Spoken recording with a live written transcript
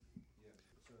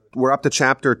we're up to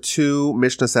chapter 2,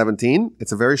 Mishnah 17.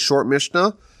 It's a very short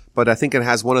Mishnah, but I think it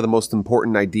has one of the most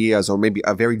important ideas, or maybe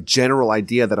a very general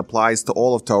idea that applies to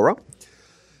all of Torah.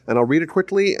 And I'll read it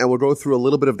quickly, and we'll go through a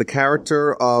little bit of the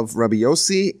character of Rabbi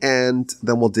Yossi, and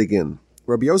then we'll dig in.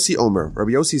 Rabbi Yossi Omer.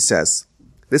 Rabbi Yossi says,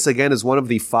 this again is one of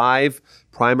the 5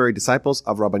 primary disciples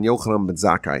of Rabban Yochanan ben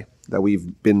Zakkai that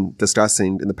we've been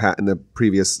discussing in the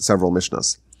previous several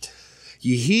Mishnahs.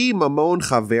 Yihi mamon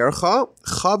chavercha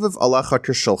chaviv alecha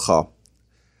kishalcha.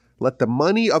 Let the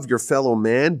money of your fellow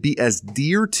man be as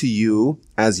dear to you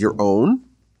as your own.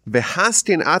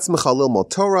 V'hastin atzmecha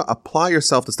lilmod Torah. Apply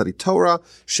yourself to study Torah.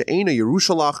 She'ena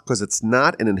yerushalach, because it's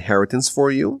not an inheritance for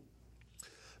you.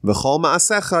 V'chol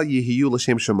ma'asecha yihiyu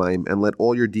l'shem shamayim, and let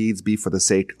all your deeds be for the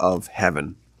sake of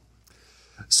heaven.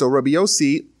 So Rabbi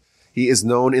Yossi, he is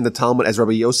known in the Talmud as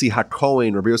Rabbi Yossi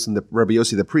HaKohen, Rabbi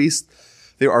Yossi the priest.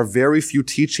 There are very few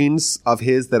teachings of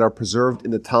his that are preserved in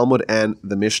the Talmud and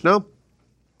the Mishnah.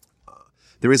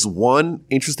 There is one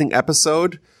interesting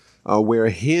episode where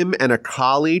him and a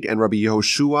colleague and Rabbi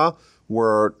Yehoshua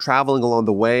were traveling along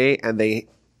the way, and they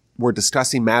were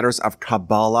discussing matters of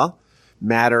Kabbalah,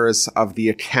 matters of the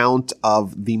account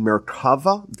of the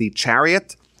Merkava, the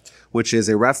chariot, which is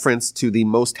a reference to the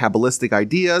most Kabbalistic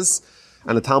ideas.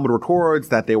 And the Talmud records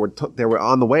that they were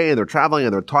on the way and they're traveling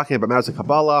and they're talking about matters of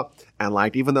Kabbalah. And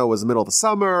like, even though it was the middle of the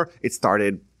summer, it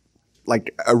started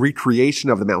like a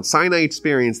recreation of the Mount Sinai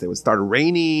experience. They would start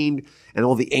raining, and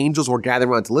all the angels were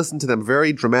gathering around to listen to them.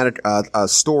 Very dramatic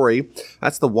story.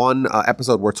 That's the one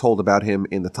episode we're told about him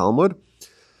in the Talmud.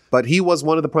 But he was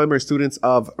one of the primary students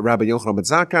of Rabbi Yochanan ben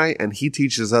Zakkai, and he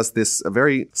teaches us this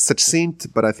very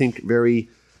succinct, but I think very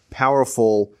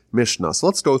powerful Mishnah. So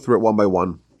let's go through it one by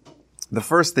one. The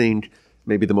first thing,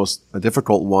 maybe the most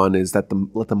difficult one, is that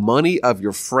let the money of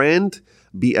your friend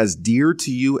be as dear to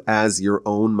you as your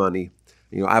own money.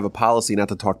 You know, I have a policy not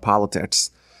to talk politics,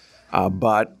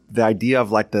 but the idea of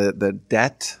like the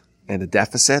debt and the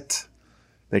deficit,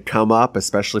 they come up,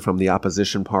 especially from the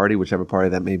opposition party, whichever party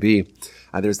that may be.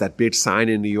 There's that big sign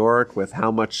in New York with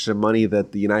how much money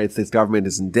that the United States government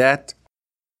is in debt.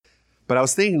 But I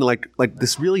was thinking, like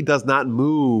this really does not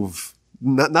move.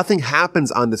 Nothing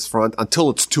happens on this front until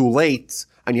it's too late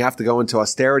and you have to go into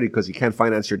austerity because you can't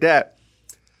finance your debt.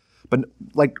 But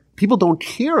like, people don't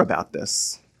care about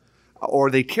this, or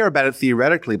they care about it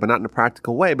theoretically, but not in a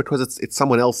practical way, because it's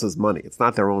someone else's money. It's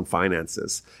not their own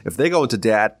finances. If they go into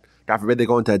debt, God forbid they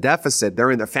go into a deficit, they're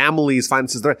in their family's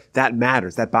finances, that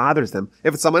matters. That bothers them.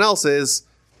 If it's someone else's,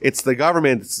 it's the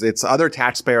government, it's other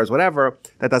taxpayers, whatever,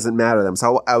 that doesn't matter to them.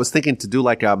 So I was thinking to do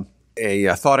like a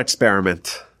thought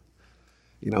experiment.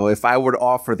 You know, if I were to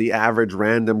offer the average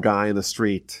random guy in the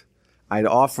street, I'd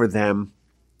offer them,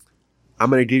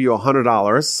 I'm going to give you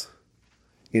 $100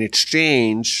 in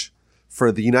exchange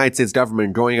for the United States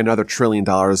government going another $1 trillion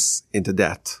into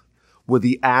debt. Would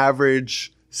the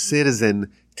average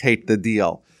citizen take the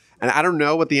deal? And I don't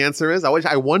know what the answer is.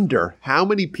 I wonder how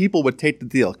many people would take the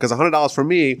deal, because $100 for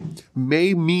me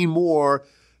may mean more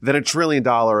than $1 trillion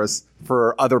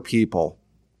for other people.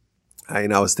 I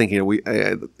was thinking, with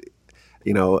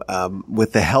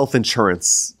the health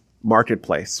insurance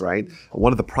marketplace, right?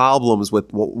 One of the problems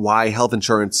with why health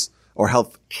insurance or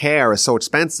health care is so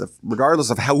expensive,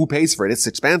 regardless of who pays for it, it's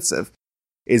expensive,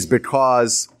 is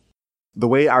because the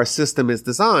way our system is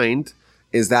designed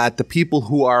is that the people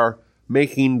who are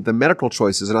making the medical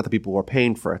choices are not the people who are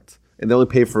paying for it. And they only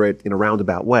pay for it in a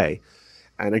roundabout way.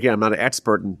 And again, I'm not an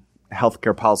expert in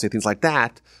healthcare policy, things like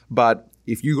that, but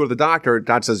if you go to the doctor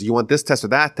says, you want this test or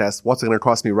that test, what's it going to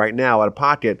cost me right now out of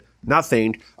pocket?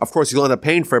 Nothing. Of course, you'll end up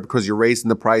paying for it because you're raising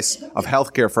the price of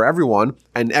healthcare for everyone,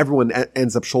 and everyone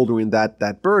ends up shouldering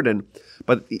that burden.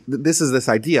 But this is this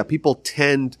idea. People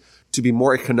tend to be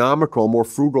more economical, more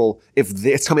frugal if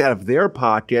it's coming out of their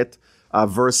pocket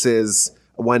versus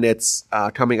when it's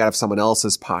coming out of someone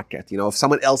else's pocket. If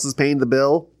someone else is paying the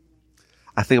bill,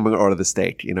 I think I'm going to order the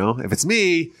steak. If it's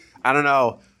me, I don't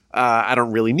know. I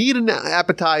don't really need an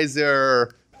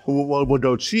appetizer. We'll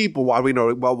go cheap. Why do we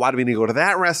need to go to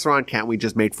that restaurant? Can't we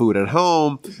just make food at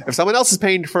home? If someone else is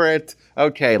paying for it,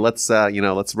 okay, that's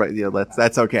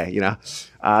okay.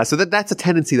 So that's a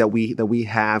tendency that we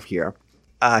have here.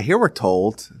 Here we're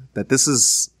told that this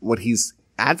is what he's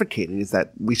advocating, is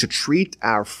that we should treat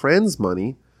our friends'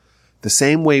 money the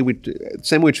same way we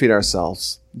treat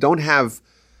ourselves. Don't have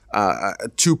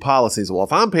two policies. Well,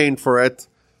 if I'm paying for it,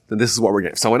 then this is what we're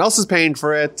getting. If someone else is paying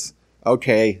for it,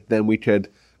 okay, then we could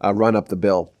run up the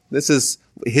bill. This is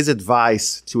his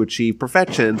advice to achieve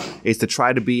perfection, is to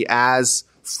try to be as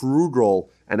frugal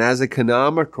and as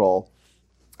economical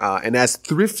and as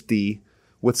thrifty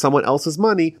with someone else's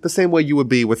money the same way you would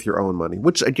be with your own money,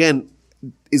 which again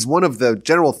is one of the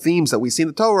general themes that we see in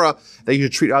the Torah, that you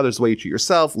should treat others the way you treat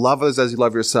yourself, love others as you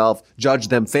love yourself, judge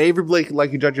them favorably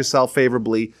like you judge yourself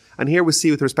favorably. And here we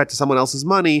see with respect to someone else's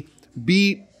money,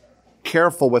 be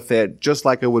careful with it just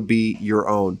like it would be your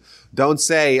own. Don't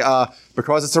say,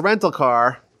 because it's a rental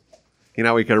car,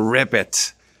 we can rip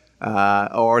it,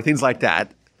 or things like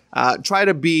that. Try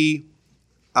to be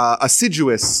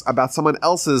assiduous about someone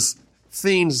else's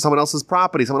things, someone else's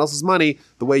property, someone else's money,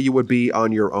 the way you would be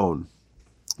on your own.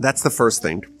 That's the first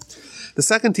thing. The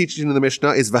second teaching in the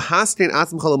Mishnah is V'hastin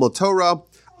atzmcha lemod Torah.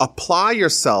 Apply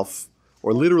yourself,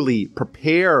 or literally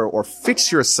prepare or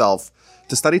fix yourself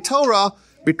to study Torah,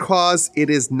 because it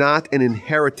is not an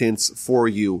inheritance for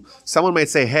you. Someone might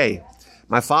say, hey,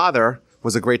 my father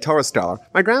was a great Torah scholar.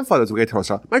 My grandfather was a great Torah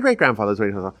scholar. My great-grandfather was a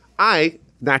great Torah scholar. I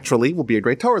naturally will be a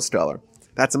great Torah scholar.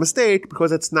 That's a mistake,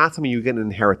 because it's not something you get an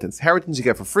inheritance. Inheritance you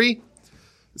get for free.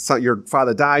 So your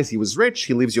father dies, he was rich,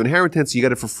 he leaves you inheritance, you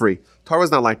get it for free. Torah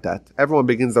is not like that. Everyone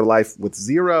begins their life with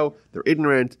zero, they're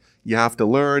ignorant, you have to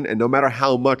learn, and no matter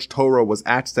how much Torah was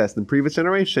accessed in previous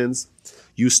generations,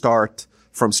 you start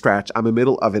from scratch. I'm in the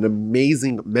middle of an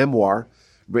amazing memoir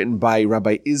written by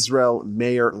Rabbi Israel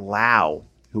Meir Lau,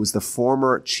 who was the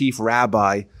former chief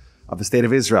rabbi of the state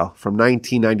of Israel from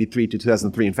 1993 to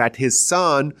 2003. In fact, his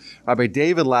son, Rabbi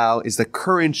David Lau, is the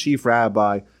current chief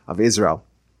rabbi of Israel.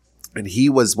 And he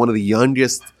was one of the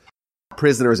youngest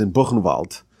prisoners in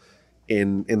Buchenwald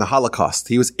in the Holocaust.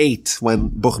 He was 8 when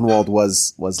Buchenwald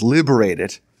was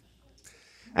liberated.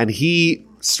 And he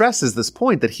stresses this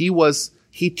point that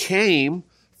he came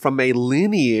from a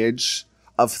lineage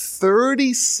of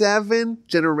 37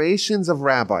 generations of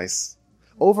rabbis.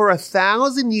 Over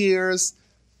 1,000 years,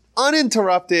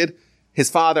 uninterrupted. His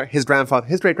father, his grandfather,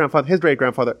 his great-grandfather, his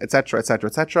great-grandfather, etc., etc.,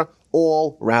 etc.,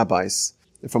 all rabbis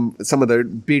from some of the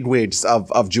big wigs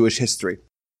of Jewish history.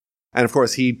 And of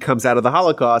course, he comes out of the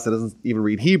Holocaust and doesn't even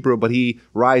read Hebrew, but he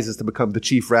rises to become the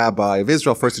chief rabbi of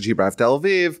Israel, first the chief rabbi of Tel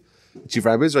Aviv, the chief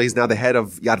rabbi of Israel. He's now the head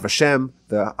of Yad Vashem,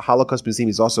 the Holocaust Museum.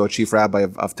 He's also a chief rabbi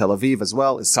of Tel Aviv as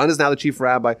well. His son is now the chief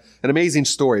rabbi. An amazing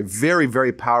story. Very,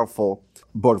 very powerful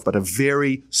book, but a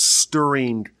very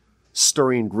stirring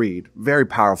read. Very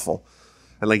powerful.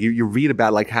 And you read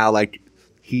about how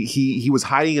he was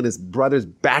hiding in his brother's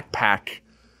backpack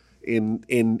in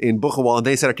Buchenwald, and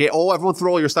they said, okay, everyone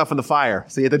throw all your stuff in the fire.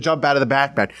 So he had to jump out of the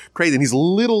backpack. Crazy. And he's a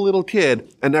little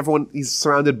kid, and he's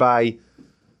surrounded by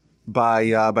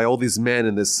all these men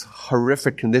in this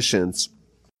horrific conditions.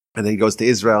 And then he goes to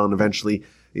Israel, and eventually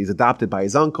he's adopted by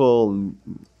his uncle. And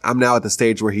I'm now at the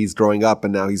stage where he's growing up,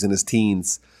 and now he's in his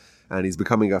teens, and he's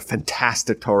becoming a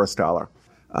fantastic Torah scholar.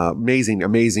 Amazing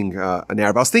narrative.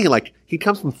 I was thinking, he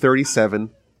comes from 37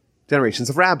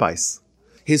 generations of rabbis.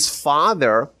 His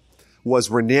father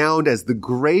was renowned as the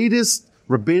greatest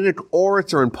rabbinic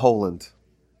orator in Poland.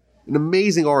 An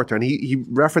amazing orator. And he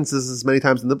references this many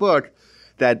times in the book,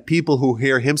 that people who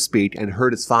hear him speak and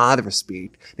heard his father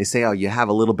speak, they say, you have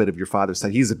a little bit of your father's son.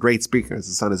 He's a great speaker, as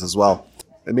his son is as well.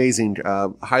 Amazing,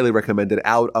 highly recommended,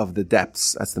 Out of the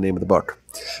Depths. That's the name of the book.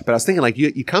 But I was thinking,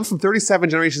 you come from 37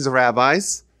 generations of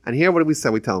rabbis, and here what do we say?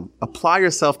 We tell them, apply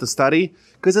yourself to study,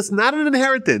 because it's not an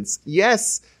inheritance.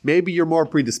 Yes, maybe you're more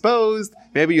predisposed,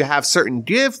 maybe you have certain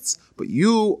gifts, but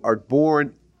you are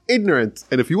born ignorant.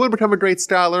 And if you want to become a great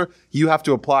scholar, you have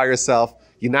to apply yourself.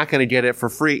 You're not going to get it for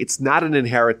free. It's not an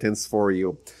inheritance for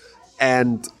you.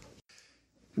 And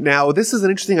now this is an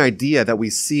interesting idea that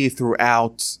we see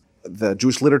throughout the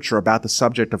Jewish literature about the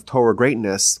subject of Torah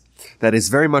greatness, that is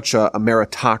very much a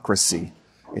meritocracy.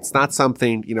 It's not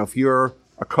something, if you're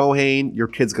a Kohen, your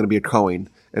kid's going to be a Kohen.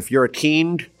 If you're a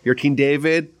king, you're King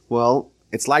David, well,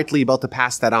 it's likely you're about to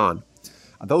pass that on.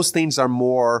 Those things are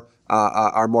more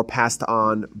passed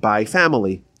on by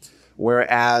family,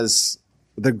 whereas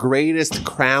the greatest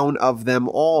crown of them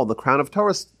all, the crown of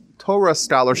Torah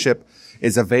scholarship,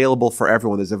 is available for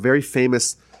everyone. There's a very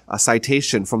famous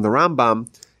citation from the Rambam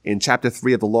in chapter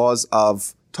 3 of the Laws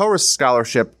of Torah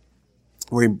Scholarship,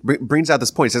 where he brings out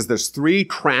this point. He says there's 3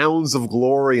 crowns of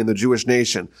glory in the Jewish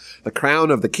nation. The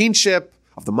crown of the kingship,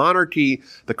 of the monarchy,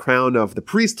 the crown of the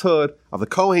priesthood, of the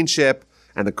Kohenship,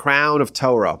 and the crown of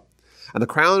Torah. And the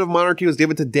crown of monarchy was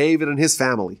given to David and his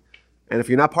family. And if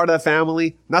you're not part of that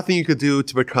family, nothing you could do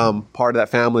to become part of that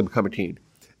family and become a king.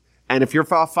 And if your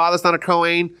father's not a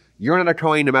Kohen, you're not a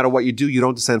Kohen. No matter what you do, you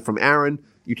don't descend from Aaron.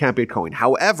 You can't be a Kohen.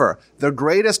 However, the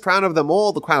greatest crown of them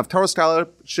all, the crown of Torah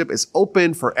scholarship, is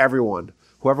open for everyone.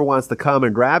 Whoever wants to come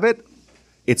and grab it,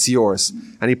 it's yours.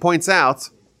 And he points out,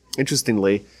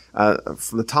 interestingly,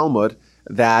 from the Talmud,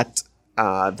 that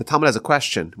the Talmud has a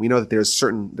question. We know that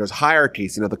there's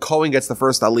hierarchies. The Kohen gets the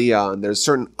first aliyah, and there's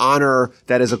certain honor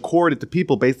that is accorded to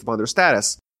people based upon their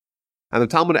status. And the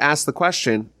Talmud asks the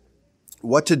question,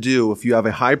 what to do if you have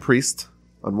a high priest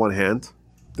on one hand,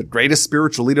 the greatest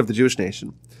spiritual leader of the Jewish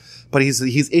nation, but he's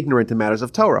ignorant in matters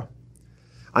of Torah.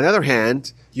 On the other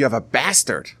hand, you have a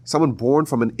bastard, someone born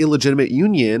from an illegitimate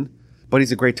union, but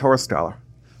he's a great Torah scholar.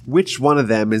 Which one of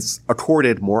them is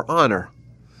accorded more honor?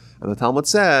 And the Talmud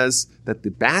says that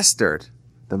the bastard,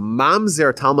 the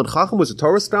mamzer Talmud Chacham, was a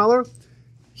Torah scholar,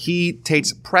 he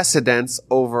takes precedence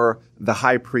over the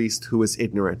high priest who is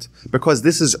ignorant. Because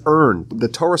this is earned. The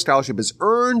Torah scholarship is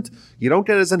earned. You don't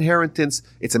get it as inheritance.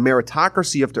 It's a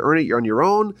meritocracy. You have to earn it. You're on your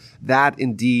own. That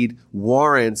indeed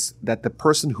warrants that the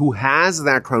person who has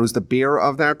that crown, who's the bearer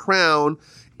of that crown,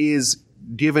 is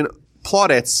given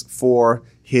plaudits for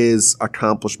his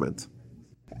accomplishment.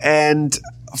 And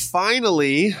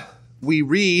finally, we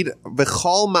read,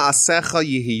 V'chol ma'asecha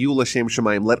yehiyu l'shem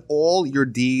shamayim. Let all your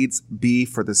deeds be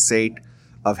for the sake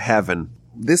of heaven.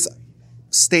 This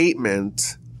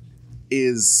statement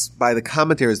is, by the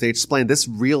commentators, they explain this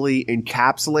really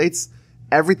encapsulates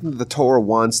everything that the Torah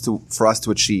wants for us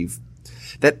to achieve.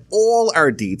 That all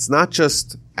our deeds, not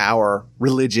just our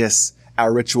religious,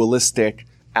 our ritualistic,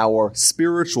 our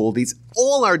spiritual deeds,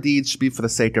 all our deeds should be for the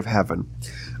sake of heaven.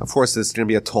 Of course, this is going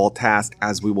to be a tall task,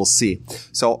 as we will see.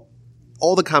 So,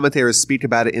 all the commentators speak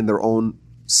about it in their own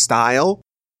style.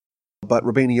 But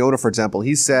Rabbeinu Yonah, for example,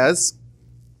 he says,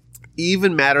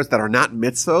 even matters that are not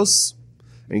mitzvos,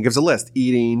 and he gives a list: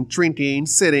 eating, drinking,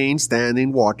 sitting,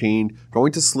 standing, walking,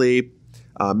 going to sleep,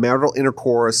 marital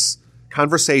intercourse,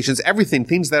 conversations, everything,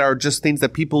 things that are just things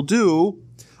that people do,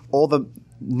 all the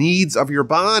needs of your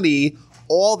body,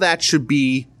 all that should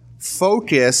be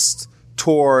focused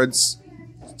towards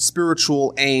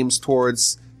spiritual aims,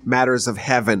 towards matters of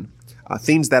heaven.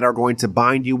 Things that are going to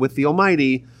bind you with the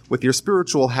Almighty, with your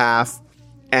spiritual half,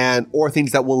 or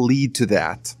things that will lead to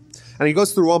that. And he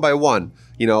goes through one by one.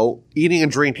 Eating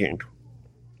and drinking.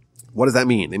 What does that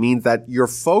mean? It means that your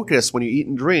focus when you eat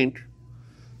and drink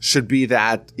should be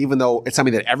that, even though it's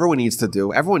something that everyone needs to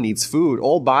do, everyone needs food.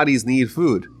 All bodies need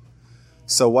food.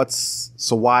 So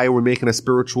why are we making a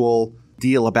spiritual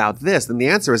deal about this? And the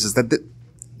answer is that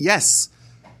yes,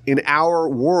 in our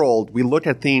world, we look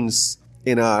at things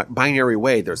in a binary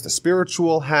way. There's the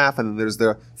spiritual half and then there's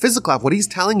the physical half. What he's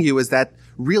telling you is that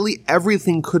really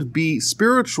everything could be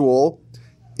spiritual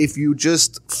if you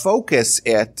just focus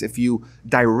it, if you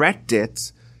direct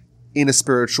it in a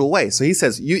spiritual way. So he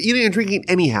says, you're eating and drinking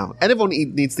anyhow. Everyone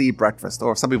needs to eat breakfast,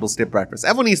 or some people skip breakfast.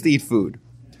 Everyone needs to eat food.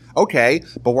 Okay,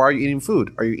 but why are you eating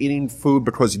food? Are you eating food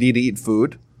because you need to eat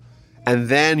food? And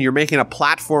then you're making a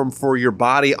platform for your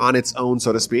body on its own,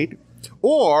 so to speak.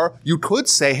 Or you could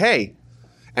say, hey,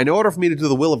 in order for me to do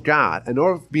the will of God, in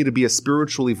order for me to be a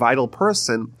spiritually vital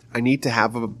person, I need to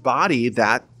have a body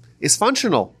that is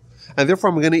functional. And therefore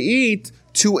I'm going to eat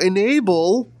to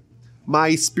enable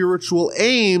my spiritual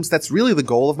aims. That's really the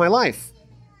goal of my life.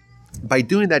 By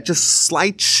doing that just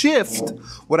slight shift,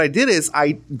 what I did is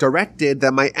I directed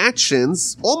that my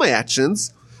actions, all my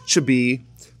actions, should be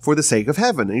for the sake of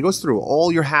heaven. And he goes through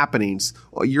all your happenings,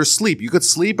 your sleep. You could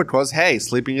sleep because, hey,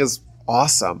 sleeping is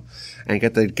awesome. And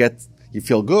you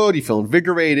feel good, you feel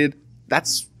invigorated.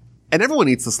 And everyone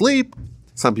needs to sleep.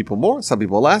 Some people more, some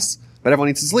people less, but everyone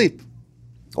needs to sleep.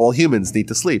 All humans need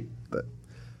to sleep.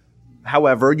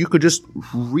 However, you could just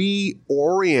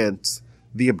reorient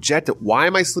the objective. Why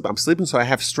am I sleeping? I'm sleeping so I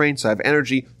have strength, so I have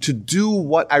energy to do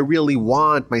what I really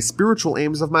want, my spiritual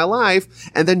aims of my life,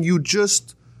 and then you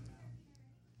just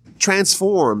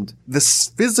transformed this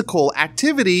physical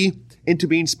activity into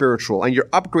being spiritual, and you're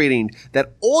upgrading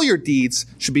that all your deeds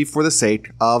should be for the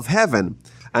sake of heaven.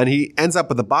 And he ends up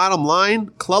with the bottom line,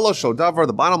 klalo shodavar,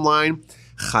 the bottom line,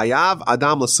 chayav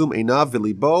adam lasum einav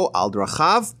v'libo al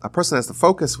drachav. A person has to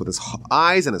focus with his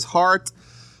eyes and his heart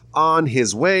on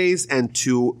his ways and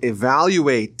to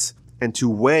evaluate and to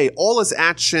weigh all his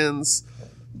actions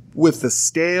with the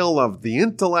scale of the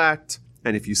intellect.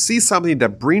 And if you see something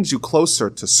that brings you closer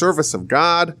to service of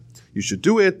God, you should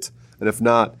do it. And if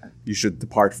not, you should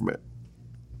depart from it.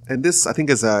 And this, I think,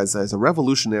 is a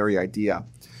revolutionary idea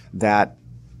that,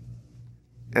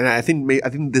 and I think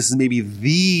this is maybe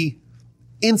the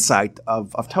insight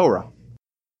of Torah.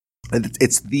 And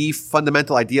it's the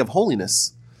fundamental idea of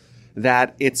holiness,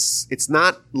 that it's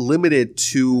not limited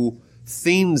to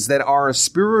things that are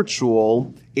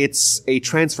spiritual. It's a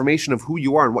transformation of who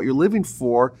you are and what you're living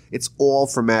for. It's all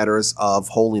for matters of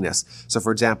holiness. So,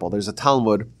 for example, there's a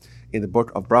Talmud in the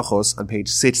book of Brachos on page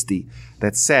 60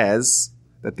 that says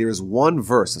that there's one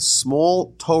verse, a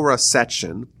small Torah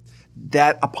section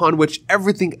that upon which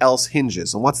everything else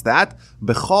hinges. And what's that?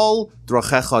 Bechol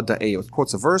drachecha da'eo. It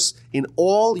quotes a verse, in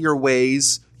all your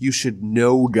ways you should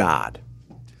know God.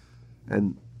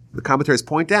 And the commentaries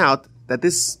point out that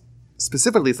this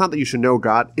specifically, it's not that you should know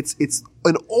God, it's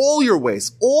in all your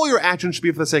ways. All your actions should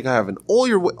be for the sake of heaven. All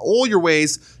your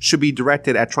ways should be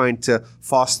directed at trying to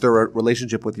foster a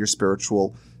relationship with your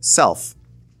spiritual self.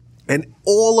 And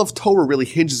all of Torah really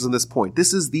hinges on this point.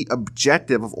 This is the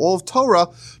objective of all of Torah,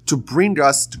 to bring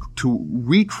us, to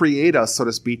recreate us, so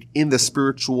to speak, in the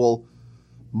spiritual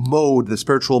mode, the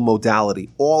spiritual modality.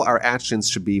 All our actions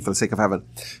should be for the sake of heaven.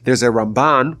 There's a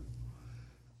Ramban,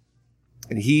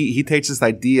 and he takes this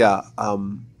idea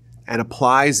and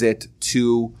applies it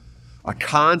to a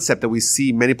concept that we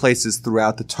see many places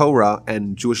throughout the Torah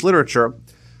and Jewish literature,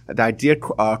 the idea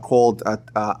called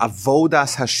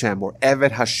Avodas Hashem, or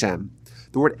Eved Hashem.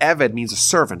 The word Eved means a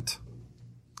servant.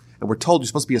 And we're told you're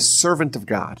supposed to be a servant of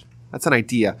God. That's an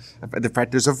idea. In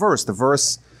fact, there's a verse. The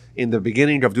verse in the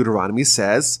beginning of Deuteronomy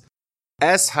says,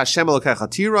 Es Hashem Elokecha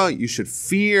Tira, you should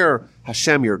fear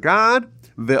Hashem your God,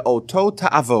 Ve'oto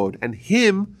ta'avod, and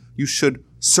him you should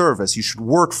service, you should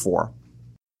work for.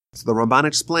 So the Ramban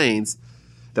explains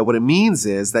that what it means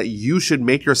is that you should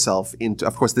make yourself into,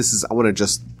 of course, this is, I want to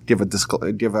just give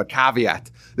a caveat.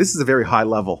 This is a very high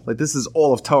level. Like, this is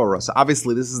all of Torah. So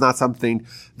obviously this is not something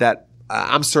that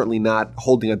I'm certainly not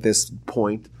holding at this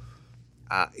point.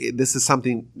 This is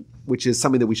something which is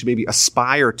something that we should maybe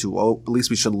aspire to, or at least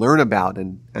we should learn about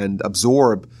and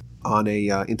absorb on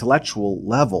a intellectual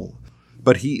level.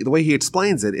 But the way he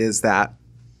explains it is that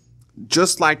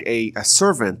just like a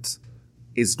servant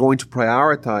is going to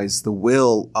prioritize the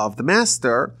will of the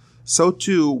master, so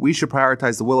too we should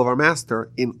prioritize the will of our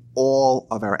master in all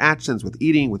of our actions, with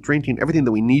eating, with drinking, everything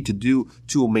that we need to do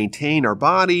to maintain our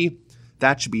body.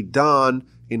 That should be done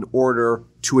in order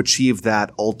to achieve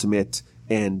that ultimate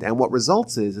end. And what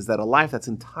results is that a life that's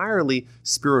entirely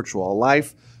spiritual, a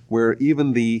life where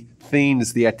even the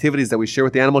things, the activities that we share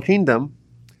with the animal kingdom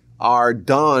are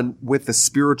done with the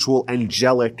spiritual,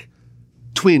 angelic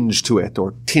twinge to it,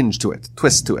 or tinge to it,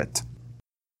 twist to it.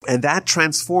 And that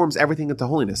transforms everything into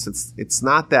holiness. It's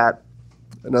not that,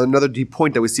 another deep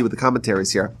point that we see with the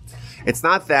commentaries here, it's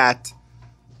not that,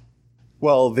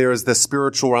 well, there's the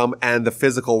spiritual realm and the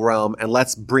physical realm, and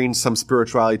let's bring some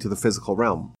spirituality to the physical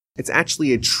realm. It's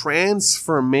actually a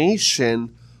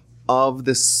transformation of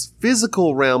this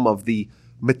physical realm, of the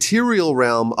material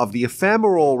realm, of the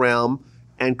ephemeral realm,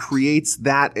 and creates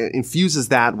that, infuses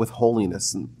that with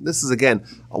holiness. And this is, again,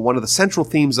 one of the central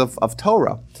themes of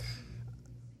Torah.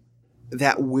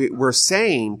 That we're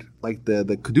saying, like the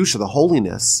Kedusha, the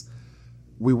holiness,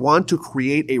 we want to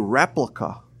create a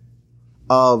replica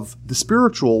of the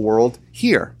spiritual world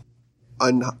here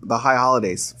on the high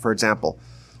holidays, for example.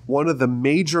 One of the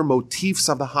major motifs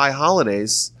of the high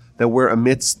holidays that we're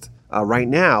amidst right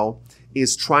now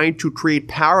is trying to create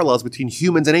parallels between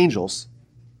humans and angels.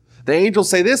 The angels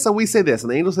say this and we say this,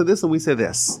 and the angels say this and we say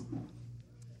this.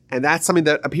 And that's something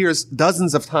that appears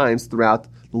dozens of times throughout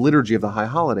the liturgy of the high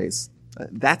holidays.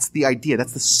 That's the idea.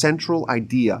 That's the central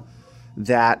idea,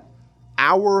 that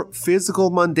our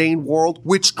physical mundane world,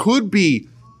 which could be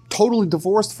totally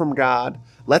divorced from God,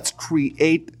 let's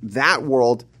create that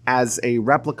world as a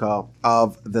replica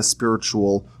of the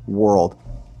spiritual world.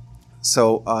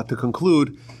 So to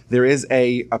conclude, there is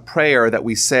a prayer that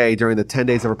we say during the 10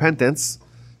 days of repentance,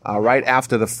 right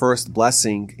after the first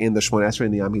blessing in the Shmoneh Esrei,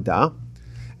 in the Amidah,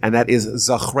 and that is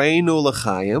Zachreinu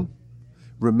l'chaim,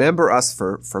 remember us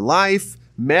for life,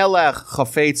 Melech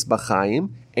chafetz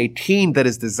b'chaim, a king that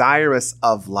is desirous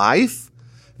of life,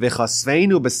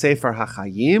 V'chasveinu b'sefer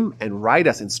hachayim, and write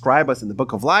us, inscribe us in the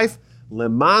book of life,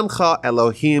 Lemancha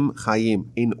Elohim chayim,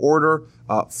 in order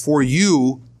for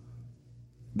you,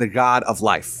 the God of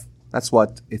life. That's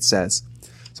what it says.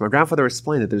 So my grandfather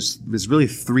explained that there's really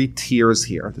three tiers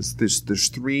here. There's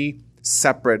three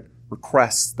separate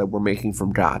requests that we're making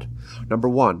from God. Number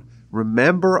one,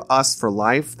 remember us for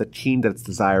life, the king that's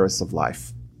desirous of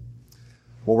life.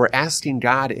 What we're asking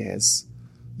God is,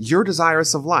 you're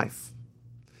desirous of life.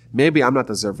 Maybe I'm not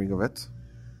deserving of it,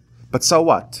 but so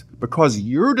what? Because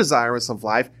you're desirous of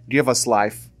life, give us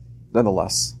life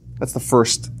nonetheless. That's the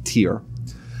first tier.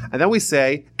 And then we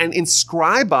say, and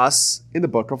inscribe us in the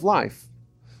book of life.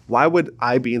 Why would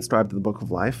I be inscribed in the book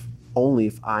of life? Only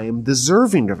if I am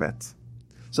deserving of it.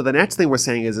 So the next thing we're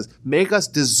saying is make us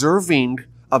deserving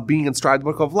of being inscribed in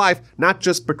the book of life, not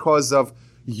just because of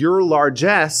your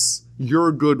largesse,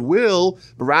 your goodwill,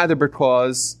 but rather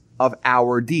because of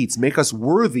our deeds. Make us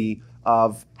worthy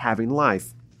of having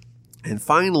life. And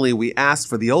finally, we ask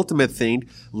for the ultimate thing,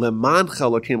 Lemancha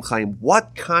Elohim Chaim.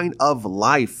 What kind of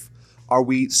life are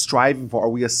we striving for? Are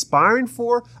we aspiring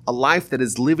for a life that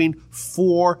is living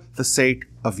for the sake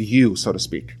of you, so to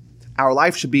speak? Our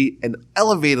life should be an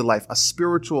elevated life, a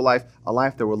spiritual life, a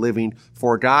life that we're living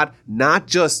for God, not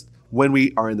just when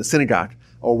we are in the synagogue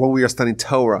or when we are studying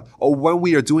Torah or when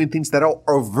we are doing things that are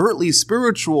overtly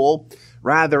spiritual.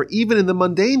 Rather, even in the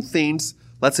mundane things,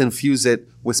 let's infuse it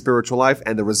with spiritual life.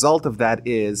 And the result of that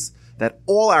is that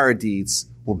all our deeds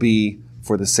will be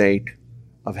for the sake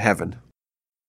of heaven.